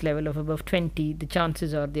glucose level of above 20, the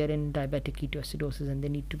chances are they're in diabetic ketoacidosis and they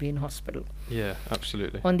need to be in hospital. Yeah,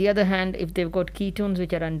 absolutely. On the other hand, if they've got ketones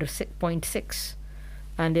which are under 0.6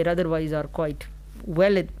 and they otherwise are quite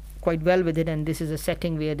well with it, and this is a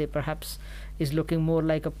setting where they perhaps is looking more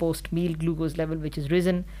like a post-meal glucose level which is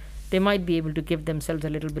risen, they might be able to give themselves a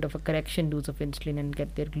little bit of a correction dose of insulin and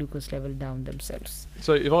get their glucose level down themselves.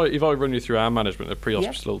 So if I run you through our management of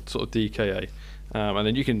pre-hospital sort of DKA, and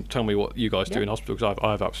then you can tell me what you guys do in hospital, because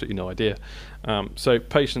I have absolutely no idea. So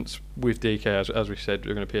patients with DKA, as we said,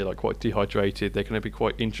 are going to appear like quite dehydrated. They're going to be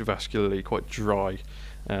quite intravascularly, quite dry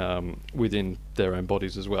within their own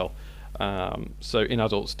bodies as well. So in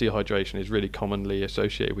adults, dehydration is really commonly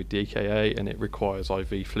associated with DKA, and it requires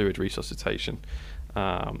IV fluid resuscitation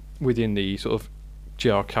within the sort of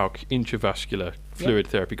GR-Calc intravascular fluid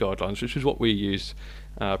therapy guidelines, which is what we use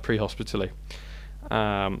pre-hospitally.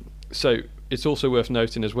 So it's also worth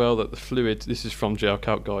noting as well that the fluid, this is from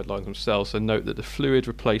GR-Calc guidelines themselves, so note that the fluid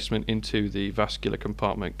replacement into the vascular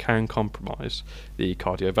compartment can compromise the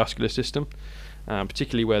cardiovascular system.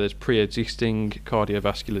 particularly where there's pre-existing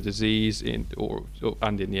cardiovascular disease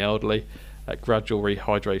and in the elderly. Gradual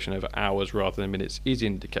rehydration over hours rather than minutes is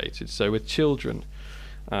indicated. So with children,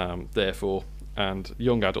 therefore, and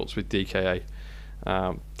young adults with DKA,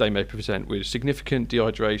 they may present with significant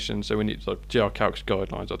dehydration. So we need, like, GR-Calc's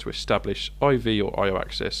guidelines are to establish IV or IO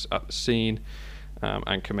access at the scene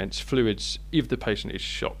and commence fluids if the patient is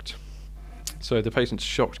shocked. So if the patient's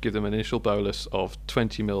shocked, give them an initial bolus of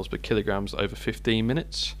 20 mils per kilograms over 15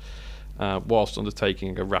 minutes, whilst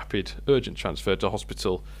undertaking a rapid urgent transfer to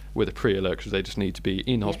hospital with a pre-alert, because they just need to be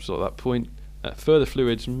in hospital at that point. Further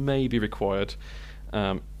fluids may be required.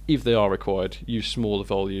 If they are required, use smaller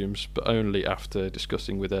volumes, but only after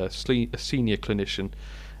discussing with a senior clinician.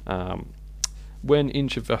 When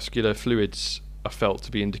intravascular fluids are felt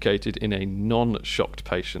to be indicated in a non-shocked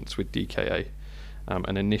patient with DKA,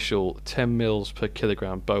 an initial 10 mils per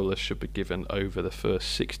kilogram bolus should be given over the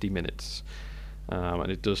first 60 minutes.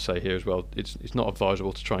 And it does say here as well, it's not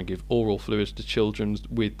advisable to try and give oral fluids to children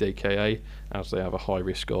with DKA, as they have a high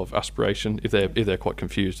risk of aspiration if they're quite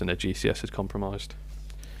confused and their GCS is compromised.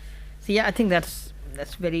 So yeah, I think that's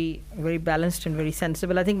very, very balanced and very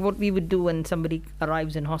sensible. I think what we would do when somebody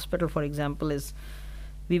arrives in hospital, for example, is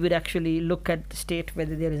we would actually look at the state,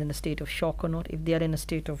 whether they are in a state of shock or not. If they are in a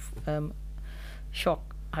state of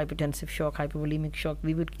shock, hypertensive shock, hypovolemic shock,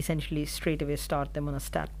 we would essentially straight away start them on a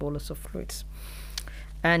stat bolus of fluids.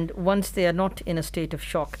 And once they are not in a state of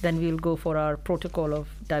shock, then we'll go for our protocol of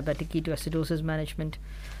diabetic ketoacidosis management,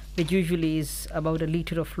 which usually is about a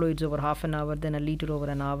liter of fluids over half an hour, then a liter over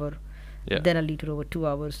an hour, then a liter over 2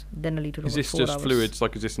 hours, then a liter over 4 hours. Is this just fluids,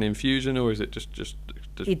 like is this an infusion, or is it just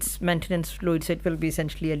It's maintenance fluids, so it will be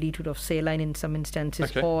essentially a liter of saline in some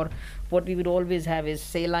instances, or what we would always have is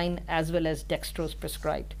saline as well as dextrose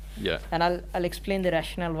prescribed. Yeah. And I'll explain the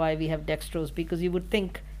rationale why we have dextrose, because you would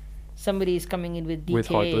think somebody is coming in with with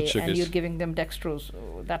high blood DKA sugars and you're giving them dextrose.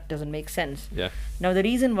 Oh, that doesn't make sense. Yeah. Now the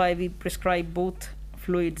reason why we prescribe both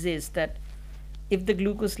fluids is that if the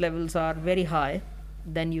glucose levels are very high,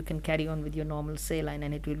 then you can carry on with your normal saline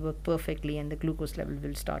and it will work perfectly, and the glucose level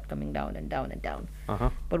will start coming down and down and down.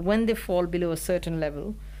 But when they fall below a certain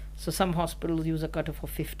level, so some hospitals use a cutoff of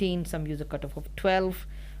 15, some use a cutoff of 12.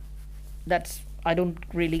 I don't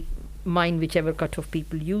really mind whichever cutoff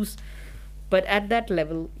people use, but at that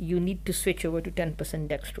level you need to switch over to 10%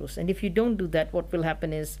 dextrose. And if you don't do that, what will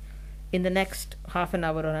happen is in the next half an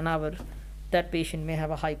hour or an hour, that patient may have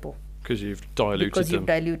a hypo. Because you've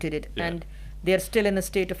diluted it. Yeah. And they are still in a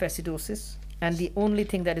state of acidosis, and the only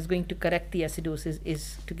thing that is going to correct the acidosis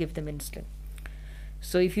is to give them insulin.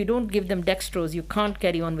 So if you don't give them dextrose, you can't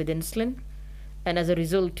carry on with insulin, and as a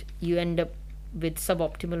result you end up with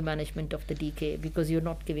suboptimal management of the DKA, because you're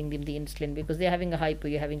not giving them the insulin, because they're having a hypo,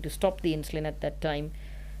 you're having to stop the insulin at that time,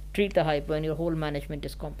 treat the hypo, and your whole management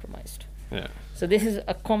is compromised. Yeah. So this is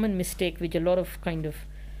a common mistake which a lot of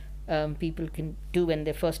people can do when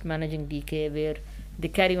they're first managing DKA, where they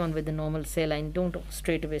carry on with the normal saline, don't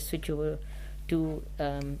straight away switch over to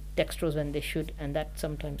dextrose when they should, and that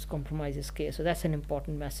sometimes compromises care. So that's an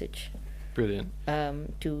important message. Brilliant.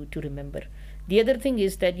 To remember. The other thing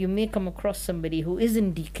is that you may come across somebody who is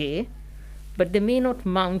in DKA, but they may not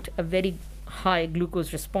mount a very high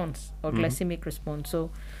glucose response or glycemic response. So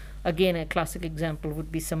again, a classic example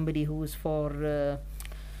would be somebody who's who's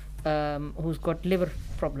got liver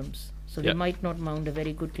problems. So they might not mount a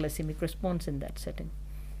very good glycemic response in that setting.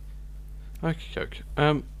 Okay.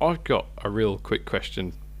 I've got a real quick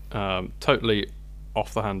question, totally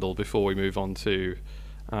off the handle, before we move on to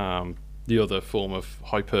the other form of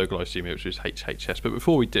hyperglycemia, which is HHS. But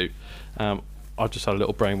before we do, I've just had a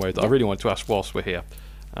little brainwave that I really wanted to ask whilst we're here,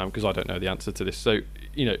 because I don't know the answer to this. So,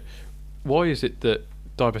 why is it that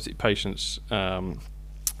diabetic patients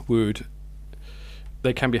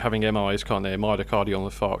they can be having MIs, can't they? Myocardial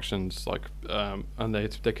infarctions, and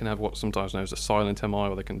they can have what's sometimes known as a silent MI,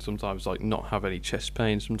 or they can sometimes not have any chest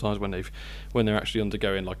pain. Sometimes when they're actually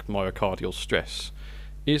undergoing myocardial stress.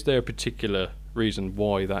 Is there a particular reason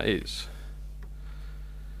why that is?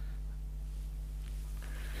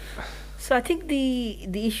 So I think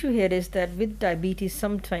the issue here is that with diabetes,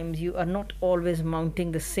 sometimes you are not always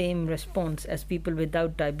mounting the same response as people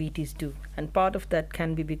without diabetes do. And part of that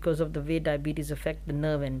can be because of the way diabetes affect the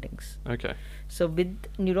nerve endings. Okay. So with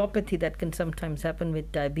neuropathy, that can sometimes happen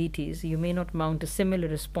with diabetes. You may not mount a similar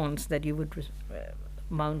response that you would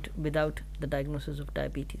mount without the diagnosis of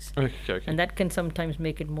diabetes. Okay. And that can sometimes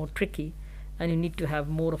make it more tricky, and you need to have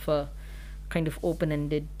more of a kind of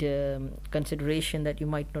open-ended consideration that you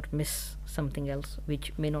might not miss something else,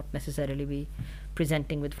 which may not necessarily be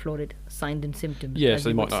presenting with florid signs and symptoms. Yeah, as so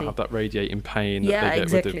they you might would not say. have that radiating pain Yeah, that they get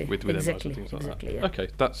exactly, with MRIs exactly, and things like exactly, that. yeah. Okay,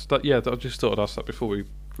 that's yeah. I just thought I'd ask that before we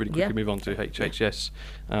really quickly Yeah. move on to HHS.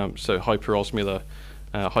 So hyperosmolar,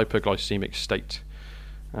 hyperglycemic state.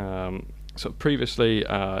 So previously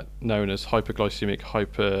known as hyperglycemic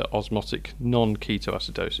hyperosmotic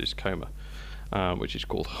non-ketoacidosis coma, which is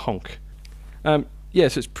called HONC.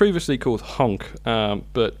 Yes, it's previously called HONC,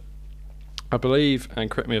 but I believe, and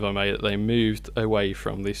correct me if I may, that they moved away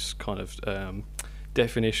from this kind of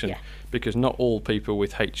definition Yeah. because not all people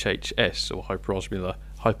with HHS or hyperosmolar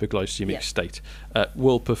hyperglycemic Yeah. state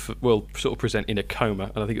will sort of present in a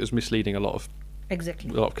coma, and I think it was misleading a lot of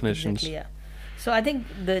clinicians. Exactly, yeah. So I think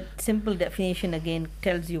the simple definition again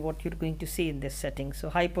tells you what you're going to see in this setting. So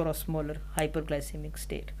hyperosmolar hyperglycemic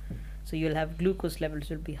state. So you'll have glucose levels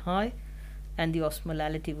will be high, and the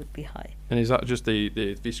osmolality would be high. And is that just the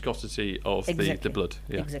viscosity of the blood?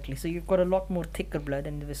 Yeah. Exactly. So you've got a lot more thicker blood,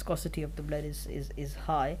 and the viscosity of the blood is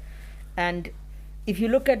high. And if you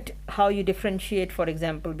look at how you differentiate, for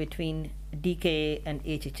example, between DKA and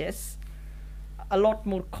HHS, a lot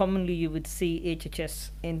more commonly you would see HHS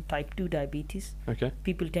in type 2 diabetes. Okay.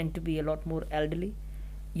 People tend to be a lot more elderly.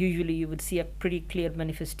 Usually you would see a pretty clear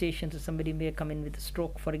manifestation. So somebody may come in with a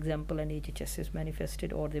stroke, for example, and HHS is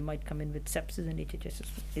manifested, or they might come in with sepsis and HHS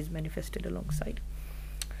is manifested alongside.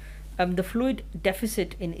 The fluid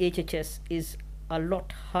deficit in HHS is a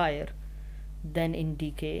lot higher than in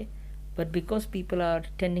DKA, but because people are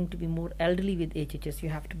tending to be more elderly with HHS, you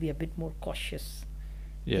have to be a bit more cautious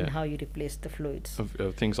in how you replace the fluids.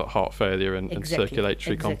 Of things like heart failure and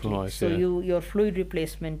circulatory compromise. So your fluid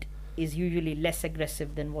replacement is usually less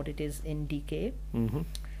aggressive than what it is in DKA. Mm-hmm.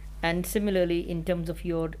 And similarly, in terms of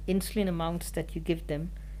your insulin amounts that you give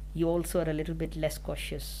them, you also are a little bit less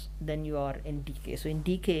cautious than you are in DKA. So in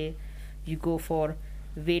DKA, you go for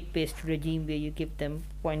weight-based regime where you give them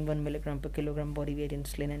 0.1 milligram per kilogram body weight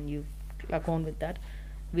insulin, and you clock on with that.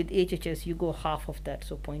 With HHS, you go half of that,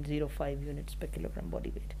 so 0.05 units per kilogram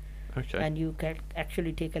body weight. Okay. And you can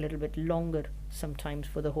actually take a little bit longer sometimes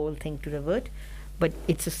for the whole thing to revert, but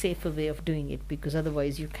it's a safer way of doing it, because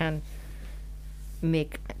otherwise you can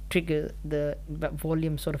trigger the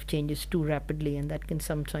volume sort of changes too rapidly, and that can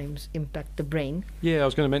sometimes impact the brain. Yeah, I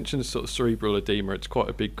was going to mention the sort of cerebral edema. It's quite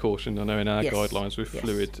a big caution, I know, in our guidelines with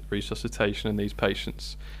fluid resuscitation in these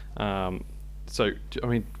patients. So, I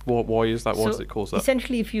mean, why is that? Why does it cause that?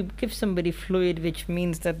 Essentially, if you give somebody fluid, which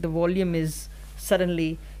means that the volume is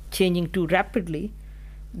suddenly changing too rapidly,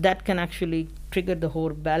 that can actually trigger the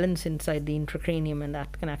whole balance inside the intracranium, and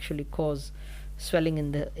that can actually cause swelling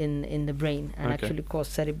in the brain and actually cause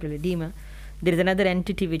cerebral edema. There is another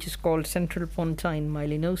entity which is called central pontine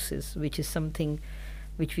myelinosis, which is something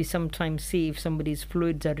which we sometimes see if somebody's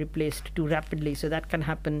fluids are replaced too rapidly. So that can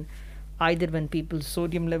happen either when people's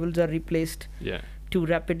sodium levels are replaced too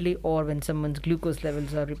rapidly, or when someone's glucose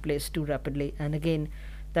levels are replaced too rapidly. And again,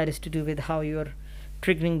 that is to do with how you're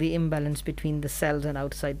triggering the imbalance between the cells and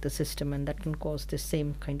outside the system, and that can cause the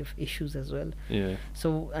same kind of issues as well. Yeah.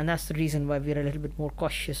 So, and that's the reason why we're a little bit more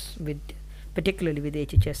cautious with, particularly with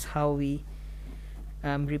HHS, how we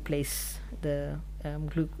replace the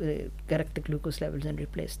correct the glucose levels and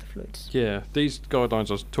replace the fluids. Yeah, these guidelines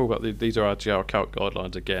I was talking about, these are our GR-Calc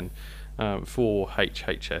guidelines again for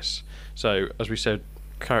HHS. So, as we said,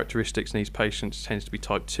 characteristics in these patients tends to be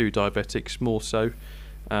type 2 diabetics more so.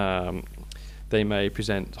 They may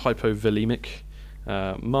present hypovolemic,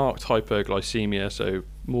 marked hyperglycemia, so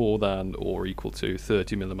more than or equal to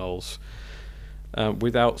 30 millimoles,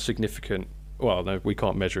 without significant, well, no, we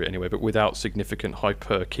can't measure it anyway, but without significant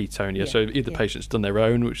hyperketonia. So if the patient's done their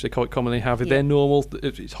own, which they quite commonly have, if they're normal,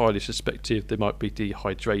 it's highly suspected they might be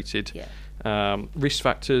dehydrated. Risk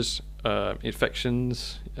factors,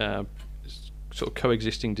 infections, sort of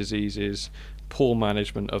coexisting diseases, poor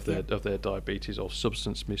management of their diabetes or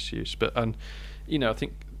substance misuse. But I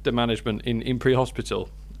think the management in pre-hospital,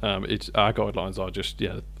 our guidelines are just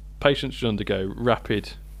patients should undergo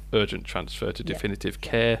rapid urgent transfer to definitive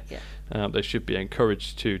care. They should be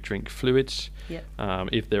encouraged to drink fluids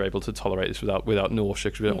if they're able to tolerate this without nausea,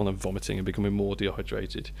 because we don't want them vomiting and becoming more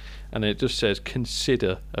dehydrated. And then it just says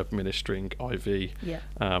consider administering IV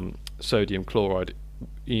sodium chloride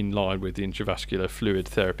in line with the intravascular fluid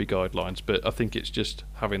therapy guidelines. But I think it's just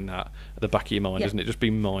having that at the back of your mind, isn't it? Just be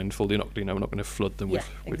mindful. We're not going to flood them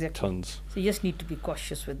with tons. So you just need to be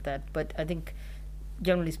cautious with that. But I think,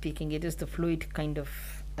 generally speaking, it is the fluid kind of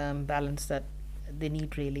balance that they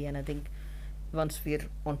need really. And I think once we're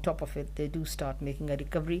on top of it, they do start making a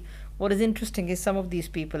recovery. What is interesting is some of these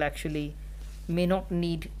people actually may not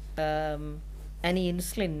need any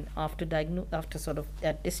insulin after sort of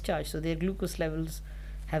at discharge. So their glucose levels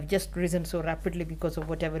have just risen so rapidly because of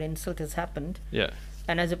whatever insult has happened. Yeah.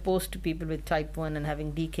 And as opposed to people with type 1 and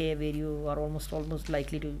having DKA, where you are almost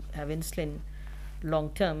likely to have insulin long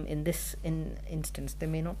term, in this instance, they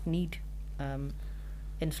may not need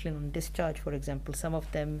insulin on discharge, for example. Some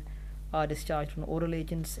of them are discharged on oral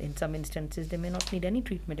agents. In some instances, they may not need any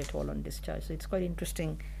treatment at all on discharge. So it's quite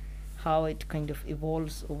interesting how it kind of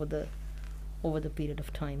evolves over the period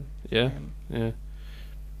of time. Yeah, yeah.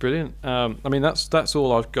 Brilliant. I mean, that's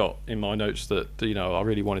all I've got in my notes that I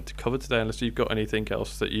really wanted to cover today. Unless you've got anything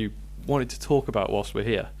else that you wanted to talk about whilst we're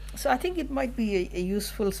here. So I think it might be a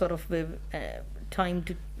useful sort of time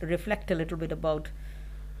to reflect a little bit about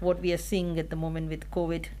what we are seeing at the moment with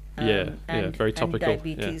COVID. And very topical. And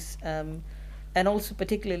diabetes. And also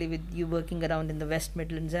particularly with you working around in the West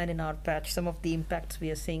Midlands and in our patch, some of the impacts we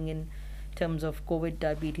are seeing in terms of COVID,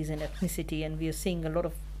 diabetes and ethnicity, and we are seeing a lot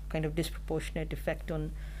of kind of disproportionate effect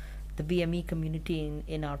on the BME community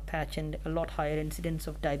in our patch, and a lot higher incidence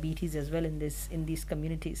of diabetes as well in these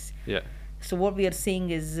communities. Yeah. So what we are seeing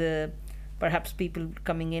is perhaps people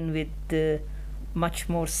coming in with much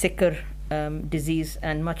more sicker disease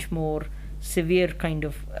and much more severe kind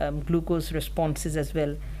of glucose responses as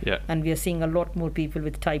well. Yeah. And we are seeing a lot more people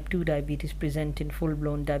with type 2 diabetes present in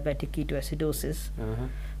full-blown diabetic ketoacidosis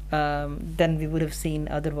than we would have seen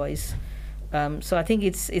otherwise. So I think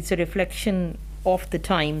it's a reflection of the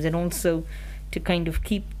times, and also to kind of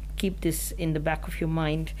keep this in the back of your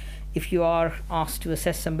mind. If you are asked to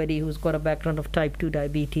assess somebody who's got a background of type 2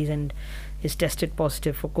 diabetes and is tested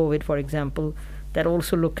positive for COVID, for example, that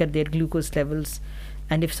also look at their glucose levels,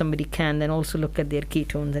 and if somebody can, then also look at their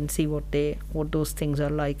ketones and see what those things are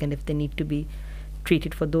like, and if they need to be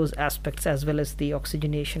treated for those aspects as well as the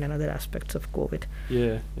oxygenation and other aspects of COVID.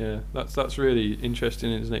 Yeah. That's really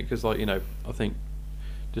interesting, isn't it? Because I think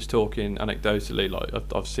just talking anecdotally,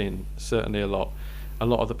 I've seen certainly a lot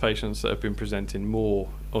of the patients that have been presenting more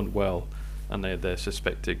unwell, and they're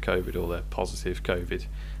suspected COVID or they're positive COVID.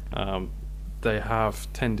 They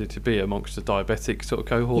have tended to be amongst the diabetic sort of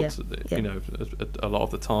cohorts, a lot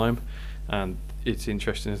of the time, and it's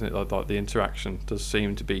interesting, isn't it? Like the interaction does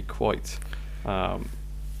seem to be quite strong.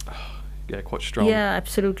 Yeah,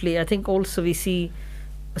 absolutely. I think also we see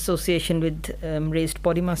association with raised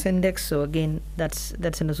body mass index. So again, that's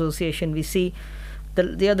an association we see.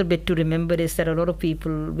 The other bit to remember is that a lot of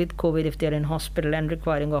people with COVID, if they're in hospital and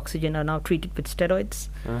requiring oxygen, are now treated with steroids.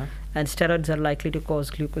 And steroids are likely to cause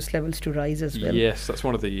glucose levels to rise as well. Yes, that's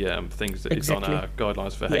one of the things that is on our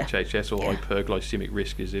guidelines for HHS or hyperglycemic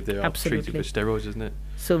risk, is if they are treated with steroids, isn't it?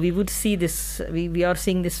 So we would see this, we are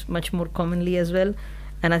seeing this much more commonly as well.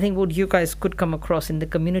 And I think what you guys could come across in the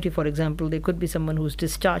community, for example, there could be someone who's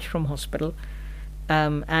discharged from hospital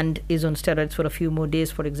and is on steroids for a few more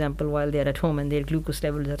days, for example, while they're at home, and their glucose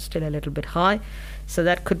levels are still a little bit high. So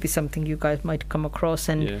that could be something you guys might come across.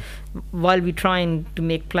 And while we're trying to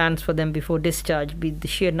make plans for them before discharge, with the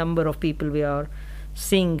sheer number of people we are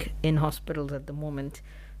seeing in hospitals at the moment,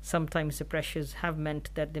 sometimes the pressures have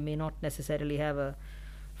meant that they may not necessarily have a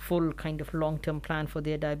full kind of long-term plan for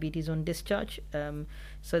their diabetes on discharge.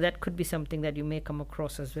 So that could be something that you may come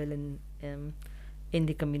across as well in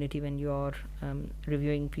the community when you are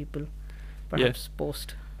reviewing people, perhaps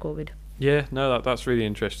post-COVID. Yeah, no, that's really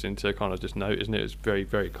interesting to kind of just note, isn't it? It's very,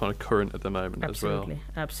 very kind of current at the moment as well.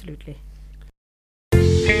 Absolutely.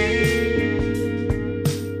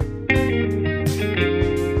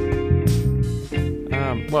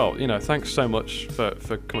 Well, thanks so much for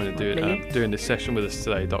coming and doing this session with us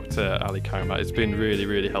today, Dr. Ali Karamat. It's been really,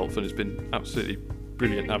 really helpful. It's been absolutely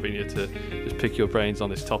brilliant having you to just pick your brains on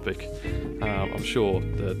this topic. I'm sure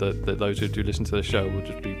that those who do listen to the show will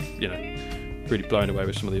just be, really blown away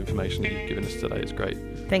with some of the information that you've given us today. It's great.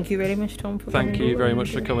 Thank you very much, Tom. Thank you very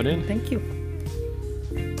much for coming in. Thank you.